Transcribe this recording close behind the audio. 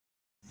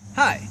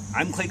Hi,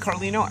 I'm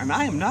Carlino, and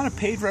I am not a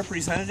paid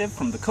representative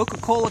from the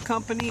Coca-Cola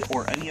Company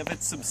or any of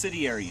its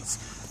subsidiaries.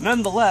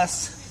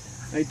 Nonetheless,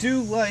 I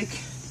do like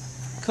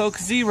Coke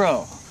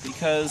Zero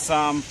because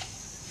I'm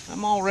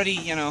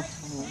already, a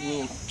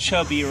little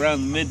chubby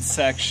around the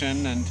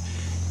midsection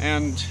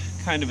and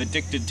kind of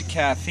addicted to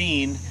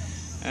caffeine,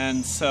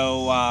 and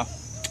so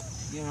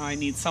I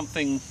need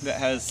something that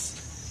has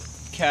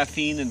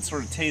caffeine and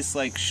sort of tastes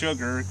like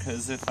sugar,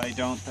 because if I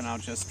don't, then I'll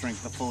just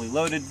drink the fully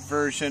loaded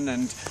version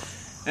and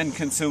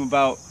consume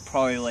about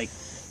probably like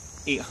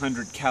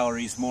 800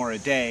 calories more a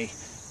day.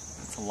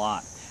 That's a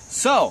lot.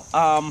 So,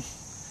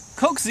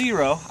 Coke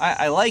Zero,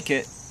 I like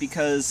it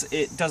because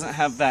it doesn't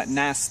have that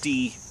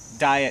nasty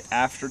diet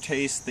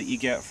aftertaste that you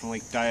get from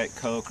like Diet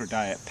Coke or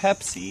Diet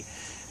Pepsi.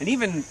 And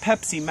even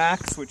Pepsi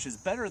Max, which is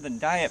better than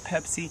Diet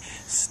Pepsi,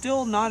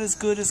 still not as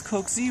good as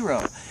Coke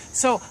Zero.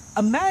 So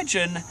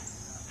imagine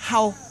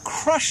how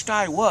crushed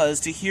I was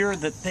to hear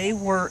that they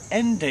were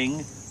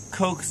ending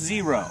Coke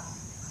Zero.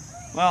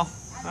 Well,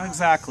 not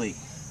exactly.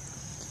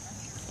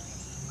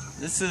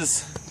 This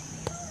is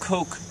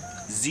Coke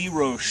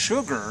Zero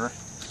Sugar.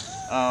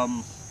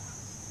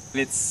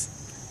 It's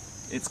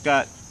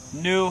got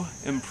new,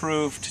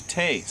 improved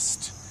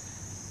taste.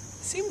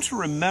 I seem to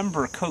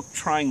remember Coke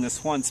trying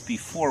this once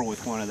before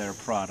with one of their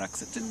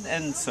products. It didn't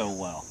end so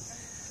well.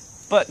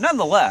 But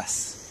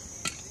nonetheless,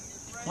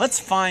 let's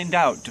find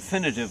out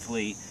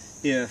definitively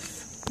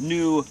if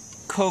new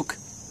Coke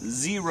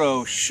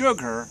Zero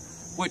Sugar,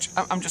 which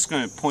I'm just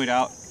going to point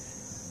out,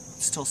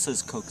 still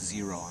says Coke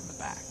Zero on the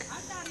back.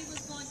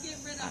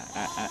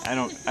 I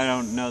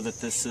don't know that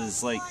this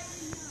is like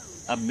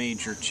a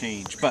major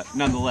change, but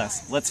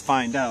nonetheless, let's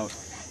find out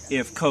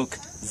if Coke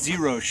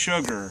Zero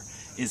Sugar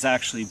is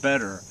actually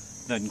better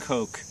than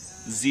Coke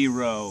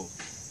Zero.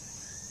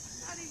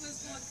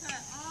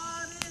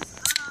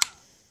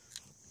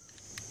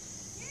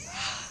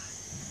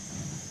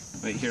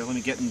 Wait here, let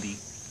me get in the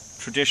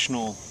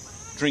traditional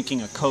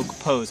drinking a Coke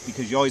pose,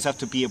 because you always have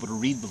to be able to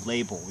read the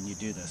label when you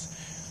do this.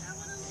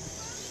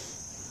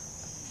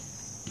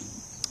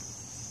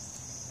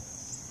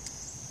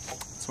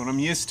 That's what I'm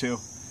used to.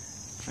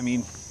 I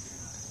mean,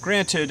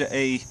 granted,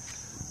 a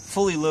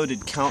fully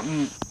loaded a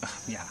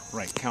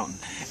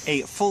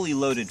fully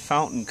loaded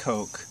fountain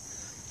Coke,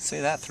 say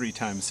that 3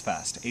 times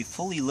fast, a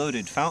fully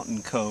loaded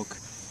fountain Coke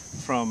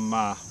from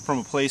a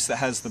place that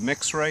has the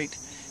mix right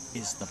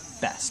is the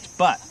best,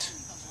 but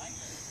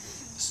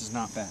this is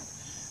not bad.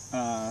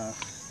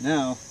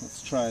 Now,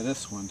 let's try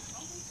this one.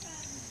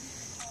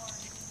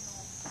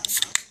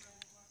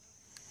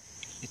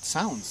 It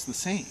sounds the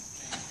same.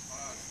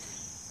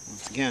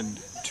 Once again,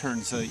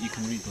 turns out you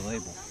can read the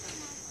label.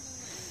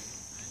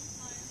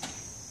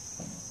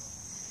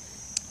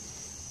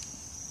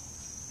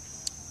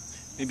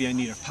 Maybe I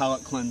need a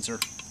palate cleanser.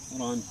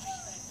 Hold on.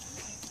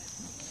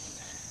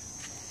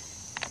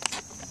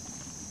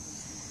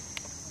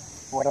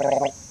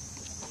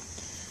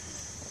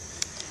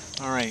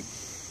 Alright,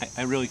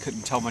 I really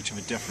couldn't tell much of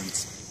a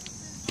difference.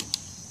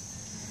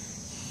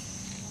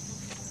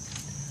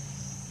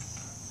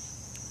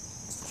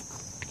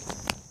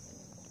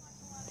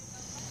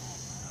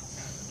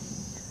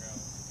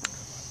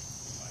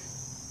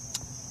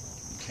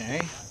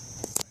 Okay.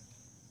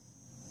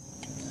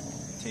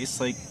 Tastes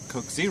like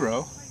Coke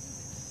Zero,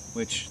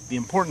 which the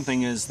important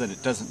thing is that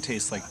it doesn't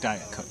taste like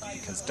Diet Coke,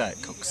 because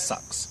Diet Coke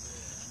sucks.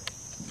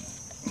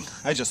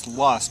 I just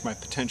lost my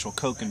potential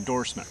Coke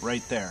endorsement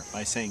right there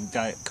by saying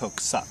Diet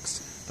Coke sucks.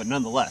 But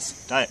nonetheless,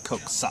 Diet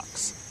Coke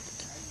sucks.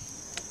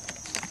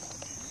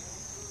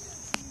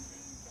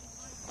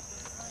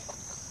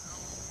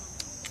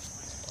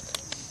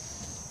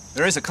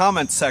 There is a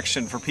comment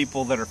section for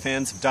people that are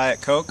fans of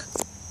Diet Coke,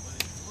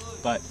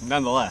 but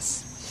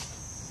nonetheless,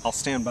 I'll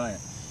stand by it.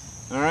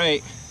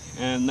 Alright,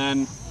 and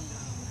then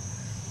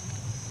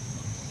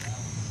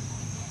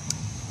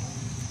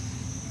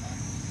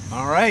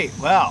alright,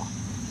 well,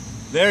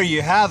 there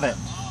you have it.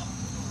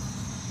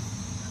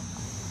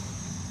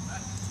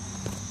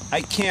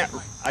 I can't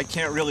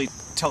really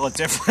tell a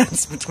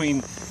difference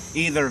between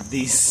either of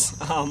these.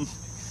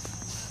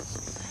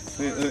 Let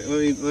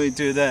me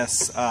do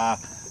this. I'm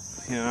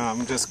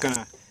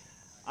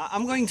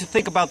going to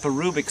think about the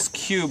Rubik's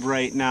Cube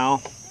right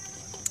now,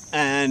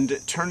 and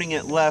turning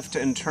it left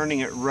and turning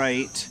it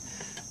right,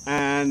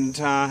 and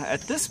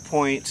at this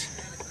point,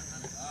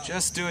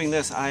 just doing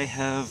this,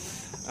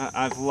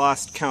 I've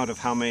lost count of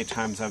how many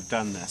times I've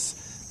done this.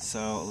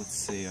 So let's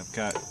see, I've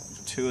got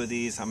 2 of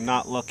these. I'm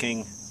not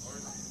looking.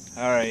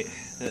 Alright,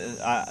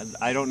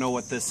 I don't know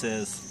what this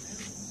is.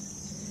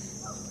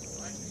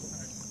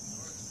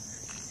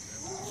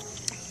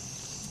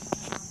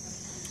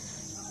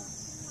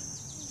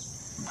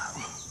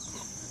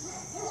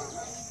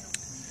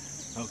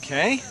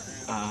 Okay,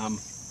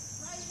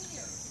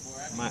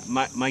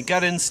 my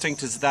gut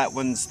instinct is that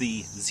one's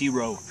the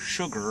Zero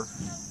Sugar.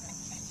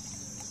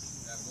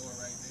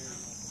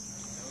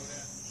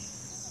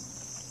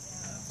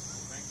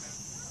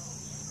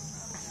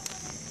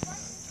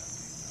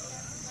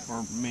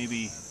 Or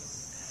maybe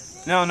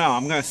No,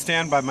 I'm going to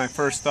stand by my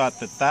first thought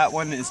that that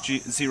one is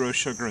zero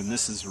sugar and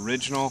this is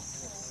original.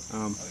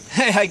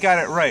 Hey, I got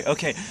it right.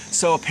 Okay,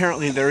 so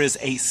apparently there is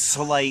a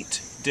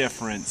slight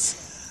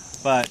difference.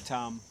 But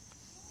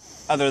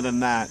other than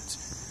that,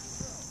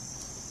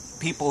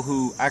 people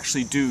who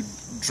actually do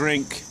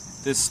drink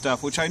this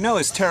stuff, which I know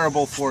is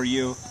terrible for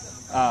you,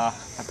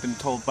 I've been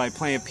told by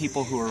plenty of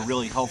people who are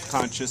really health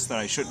conscious that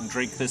I shouldn't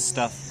drink this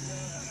stuff.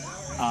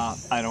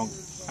 I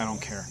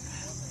don't care.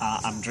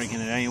 I'm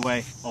drinking it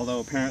anyway, although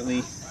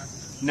apparently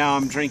now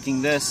I'm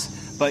drinking this.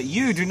 But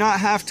you do not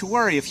have to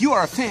worry. If you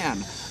are a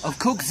fan of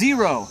Coke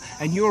Zero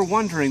and you're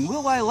wondering,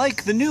 will I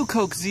like the new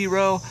Coke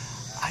Zero?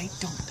 I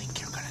don't think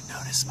you're going to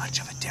notice much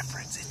of a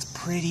difference. It's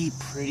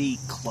pretty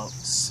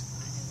close.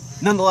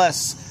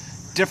 Nonetheless,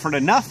 different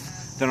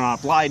enough that on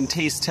a blind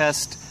taste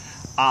test,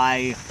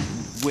 I,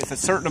 with a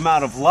certain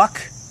amount of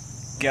luck,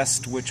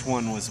 guessed which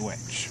one was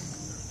which.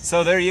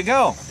 So there you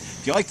go.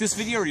 If you like this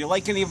video or you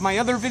like any of my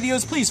other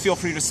videos, please feel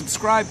free to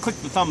subscribe, click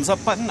the thumbs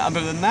up button. Other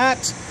than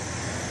that,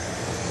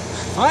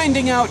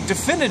 finding out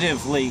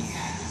definitively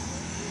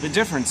the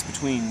difference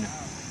between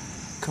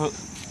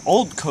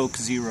old Coke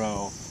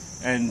Zero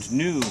and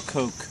new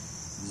Coke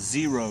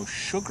Zero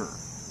Sugar.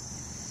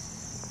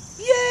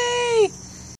 Yay!